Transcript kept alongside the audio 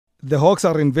The Hawks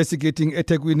are investigating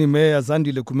eThekwini Mayor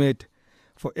Zandile Gumede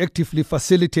for actively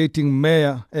facilitating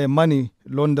money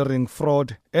laundering,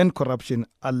 fraud and corruption,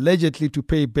 allegedly to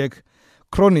pay back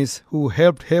cronies who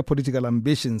helped her political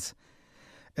ambitions.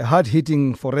 A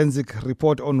hard-hitting forensic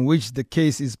report on which the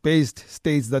case is based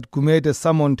states that Gumede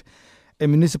summoned a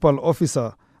municipal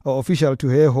officer or official to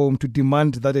her home to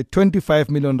demand that a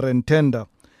 25 million rand tender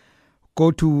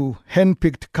go to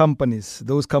hand-picked companies.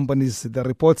 Those companies, the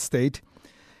reports state,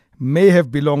 may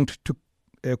have belonged to,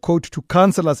 quote, to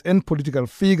councillors and political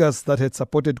figures that had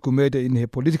supported Gumede in her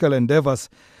political endeavors,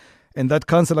 and that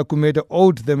Councillor Gumede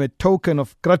owed them a token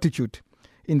of gratitude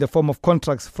in the form of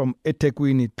contracts from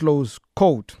eThekwini, close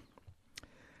quote.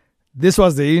 This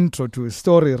was the intro to a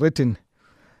story written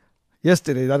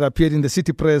yesterday that appeared in the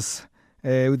City Press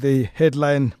with the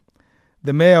headline,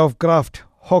 "The Mayor of Graft,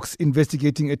 Hawks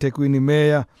Investigating eThekwini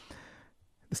Mayor."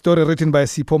 The story written by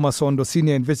Sipho Masondo,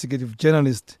 senior investigative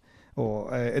journalist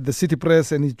at the City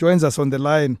Press, and he joins us on the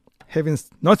line. Having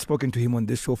not spoken to him on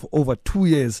this show for over 2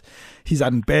 years, he's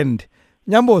unbanned.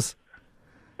 Nyambos.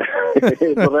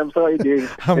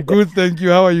 I'm good, thank you.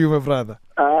 How are you, my brother?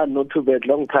 Not too bad.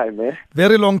 Long time, eh?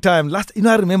 Very long time.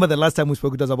 I remember the last time we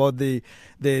spoke, it was about the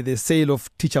sale of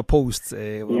teacher posts.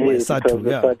 Yes,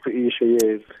 SATU issue,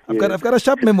 yes. I've got a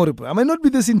sharp memory. I might not be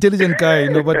this intelligent guy,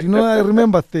 but I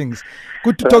remember things.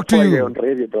 Good to talk to you.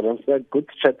 Good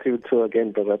to chat to you too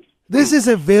again, brother. This is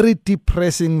a very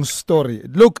depressing story.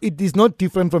 Look, it is not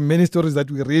different from many stories that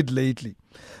we read lately,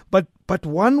 but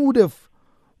one would have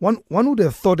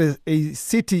thought a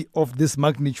city of this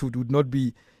magnitude would not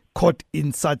be caught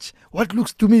in such what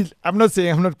looks to me. I'm not saying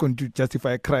I'm not going to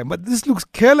justify a crime, but this looks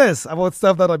careless about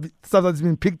stuff that's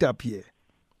been picked up here.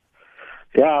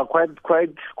 Yeah, quite,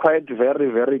 very,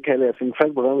 very careless. In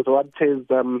fact, what says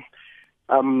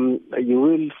you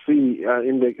will see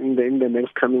in the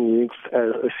next coming weeks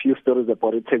a few stories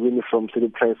about it taken from City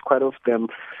Press. Quite of them.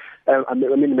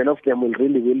 Many of them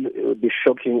will be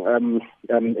shocking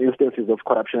instances of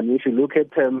corruption. If you look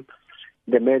at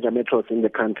the major metros in the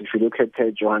country, if you look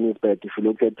at Johannesburg, if you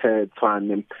look at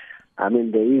Tshwane,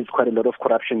 there is quite a lot of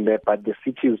corruption there, but the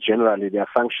cities generally, they are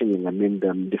functioning.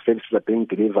 The services are being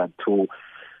delivered to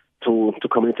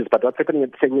communities. But what's happening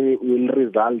at Ethekwini will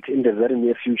result in the very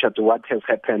near future to what has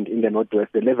happened in the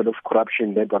Northwest. The level of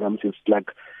corruption there, is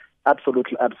like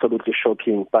absolutely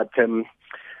shocking. But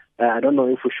I don't know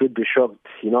if we should be shocked.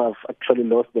 I've actually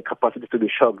lost the capacity to be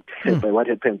shocked by what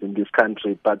happens in this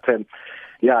country. But the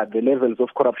levels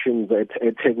of corruption at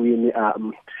Ethekwini,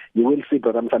 you will see.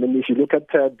 But if you look at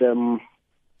the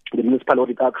municipal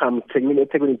audit outcome,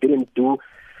 Ethekwini didn't do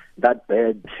that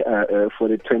bad for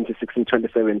the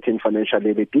 2016-2017 financial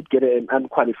year. They did get an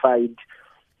unqualified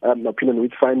opinion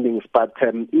with findings. But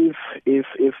if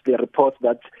the reports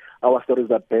that our stories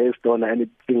are based on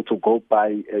anything to go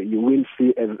by, you will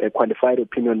see a qualified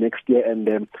opinion next year, and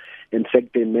in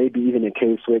fact there may be even a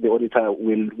case where the auditor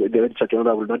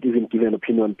general will not even give an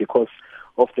opinion because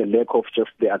of the lack of just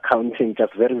the accounting,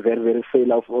 just very, very, very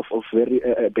fail of very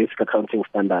basic accounting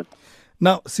standards.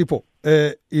 Now, Sipho,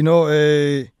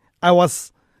 I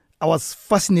was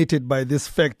fascinated by this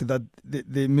fact that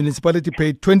the municipality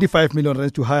paid 25 million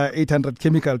rand to hire 800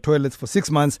 chemical toilets for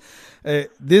 6 months.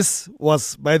 This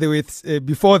was, by the way,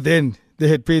 before then they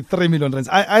had paid 3 million rand.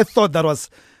 I thought that was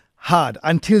hard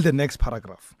until the next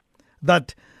paragraph.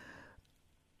 That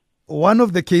one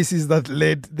of the cases that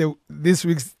led this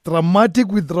week's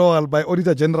dramatic withdrawal by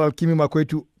Auditor General Kimi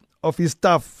Makwetu of his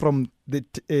staff from the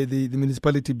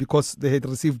municipality because they had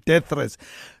received death threats.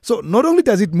 So not only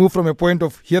does it move from a point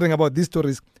of hearing about these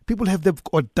stories, people have the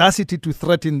audacity to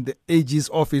threaten the AG's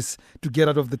office to get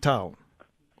out of the town.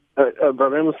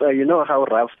 You know how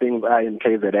rough things are in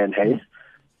KZN, hey?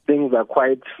 Things are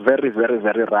quite very, very,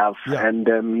 very rough. Yeah. And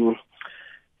to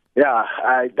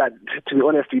be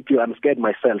honest with you, I'm scared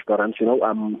myself, Dorans.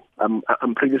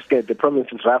 I'm pretty scared. The province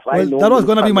is rough. Well, that was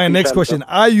going to be my next question.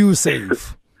 Are you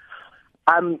safe?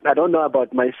 I don't know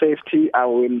about my safety. I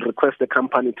will request the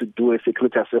company to do a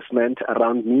security assessment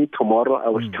around me tomorrow. I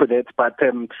will do that. But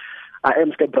I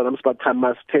am scared, brothers, but I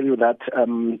must tell you that I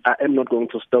am not going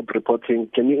to stop reporting.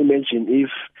 Can you imagine if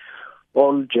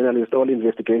all journalists, all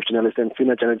investigative journalists and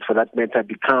senior journalists for that matter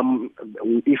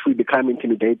if we become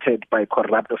intimidated by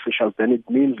corrupt officials, then it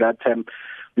means that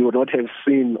we would not have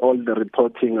seen all the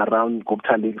reporting around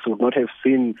Gupta leaks. We would not have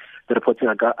seen the reporting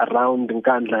around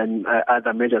Nkandla and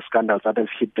other major scandals that have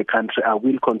hit the country. I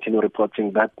will continue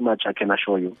reporting. That much I can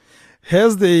assure you.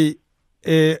 Has the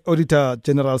Auditor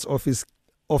General's office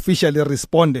officially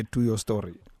responded to your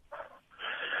story?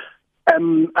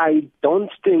 I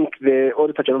don't think the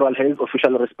Auditor General has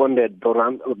officially responded,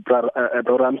 Dorams,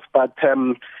 but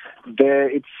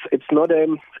it's not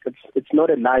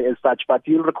a lie as such. But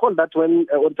you'll recall that when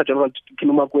Auditor General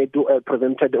Kinumakwetu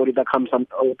presented the auditor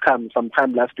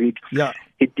sometime last week,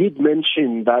 he did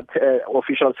mention that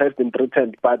officials have been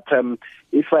threatened. But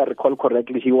if I recall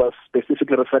correctly, he was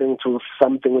specifically referring to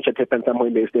something which had happened somewhere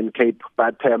in the Eastern Cape.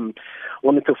 But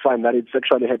only to find that it's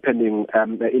actually happening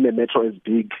in a metro as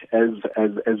big as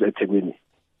eThekwini.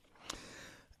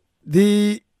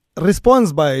 The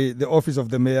response by the office of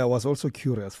the mayor was also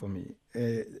curious for me.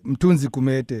 Mtunzi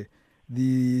Kumete,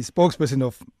 the spokesperson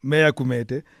of Mayor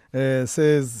Kumete,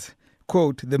 says,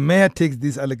 quote, "The mayor takes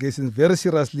these allegations very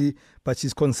seriously, but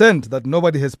she's concerned that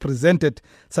nobody has presented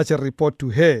such a report to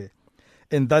her,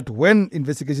 and that when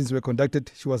investigations were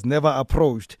conducted, she was never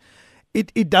approached."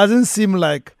 It doesn't seem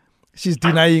like she's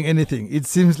denying anything. It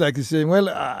seems like she's saying, well,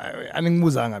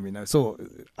 so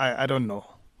I don't know.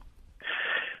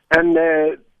 And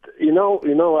you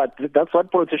know what? That's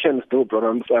what politicians do,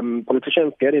 programs.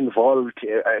 Politicians get involved.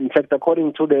 In fact,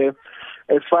 according to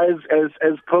as far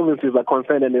as provinces are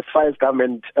concerned, and as far as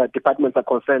government departments are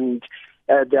concerned,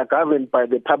 they are governed by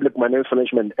the Public Finance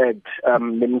Management Act. The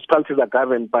municipalities are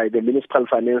governed by the Municipal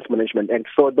Finance Management Act.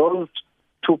 So those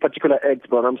two particular acts,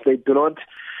 programs, they do not.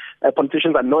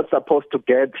 Politicians are not supposed to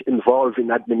get involved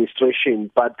in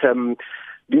administration, but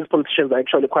these politicians are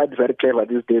actually quite very clever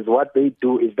these days. What they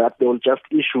do is that they will just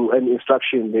issue an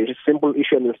instruction. They just simply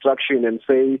issue an instruction and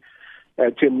say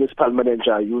to a municipal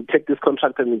manager, you take this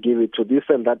contract and you give it to this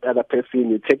and that other person,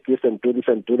 you take this and do this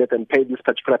and do that and pay this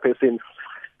particular person.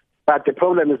 But the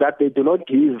problem is that they do not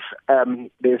give the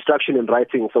instruction in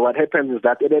writing. So what happens is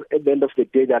that at the end of the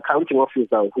day, the accounting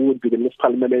officer, who would be the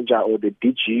municipal manager or the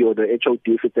DG or the HOD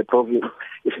if it's a province,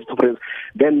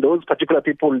 then those particular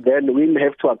people then will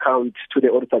have to account to the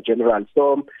Auditor General.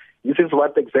 So this is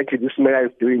what exactly this mayor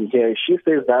is doing here. She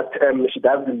says that she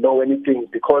doesn't know anything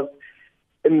because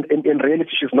in reality,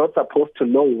 she's not supposed to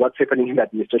know what's happening in the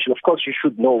administration. Of course, she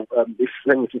should know if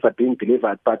things are being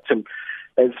delivered, but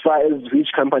as far as which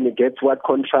company gets what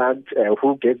contract,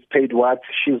 who gets paid what,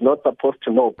 she's not supposed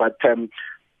to know. But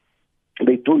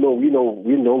they do know, we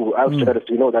know, as journalists,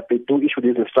 we know that they do issue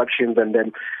these instructions. And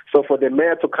then, so for the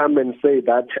mayor to come and say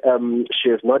that she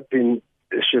has not been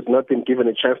given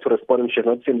a chance to respond and she has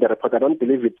not seen the report, I don't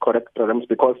believe it's correct, programs,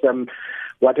 because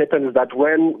what happens is that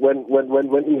when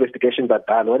investigations are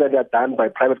done, whether they are done by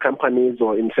private companies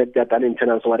or in fact they are done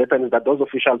internal, so what happens is that those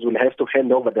officials will have to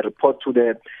hand over the report to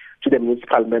the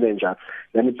municipal manager.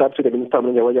 Then it's up to the municipal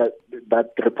manager whether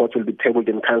that report will be tabled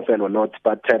in council or not.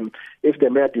 But if the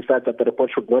mayor decides that the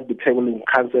report should not be tabled in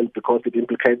council because it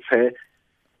implicates her,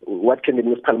 what can the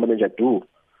municipal manager do?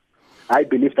 I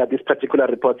believe that this particular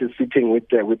report is sitting with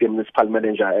the municipal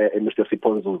manager, Mr.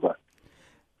 Sipho.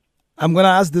 I'm going to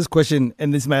ask this question,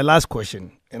 and this is my last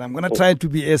question, and I'm going to try to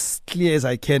be as clear as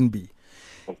I can be.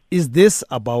 Is this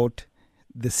about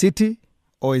the city,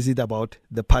 or is it about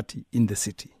the party in the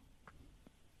city?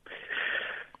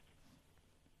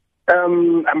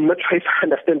 I'm not sure if I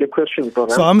understand the question,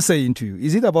 brother. So I'm saying to you,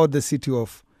 is it about the city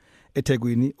of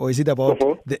eThekwini, or is it about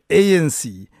the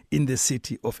ANC in the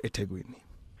city of eThekwini?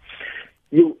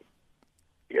 You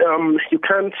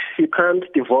can't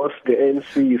divorce the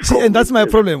ANC. See, and that's my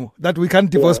problem, that we can't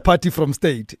divorce party from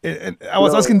state. And I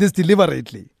was asking this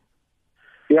deliberately.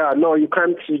 Yeah, no, you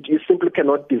can't. You simply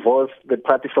cannot divorce the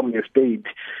party from the state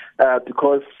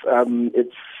because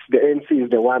it's the ANC is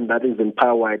the one that is in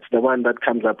power. It's the one that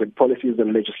comes up with policies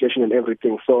and legislation and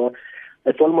everything. So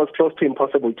it's almost close to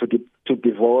impossible to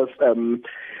divorce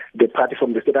the party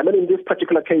from the state. I mean, in this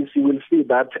particular case, you will see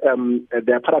that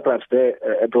there are paragraphs there,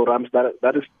 programs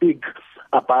that speak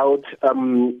about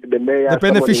the mayor, the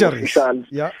beneficiaries.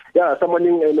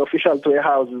 Summoning an official to a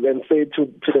house and say to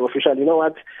the official, you know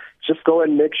what, just go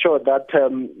and make sure that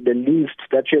the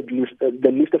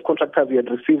list of contractors you had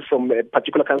received from a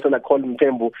particular councillor called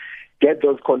Mtembu, get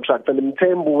those contracts. And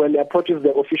Mtembu, when he approaches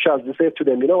the officials, he says to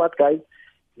them, you know what, guys,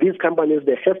 these companies,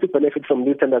 they have to benefit from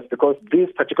these tenders because these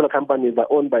particular companies are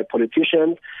owned by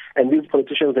politicians, and these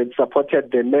politicians have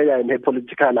supported the mayor and her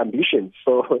political ambitions.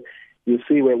 So you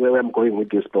see where I'm going with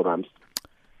these programs.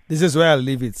 This is where I'll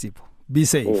leave it, Sipho. Be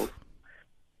safe.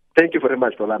 Thank you very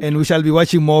much, Bolam. And we shall be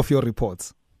watching more of your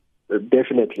reports.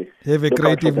 Definitely. Have a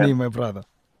great evening, my brother.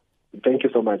 Thank you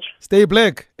so much. Stay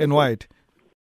black and white.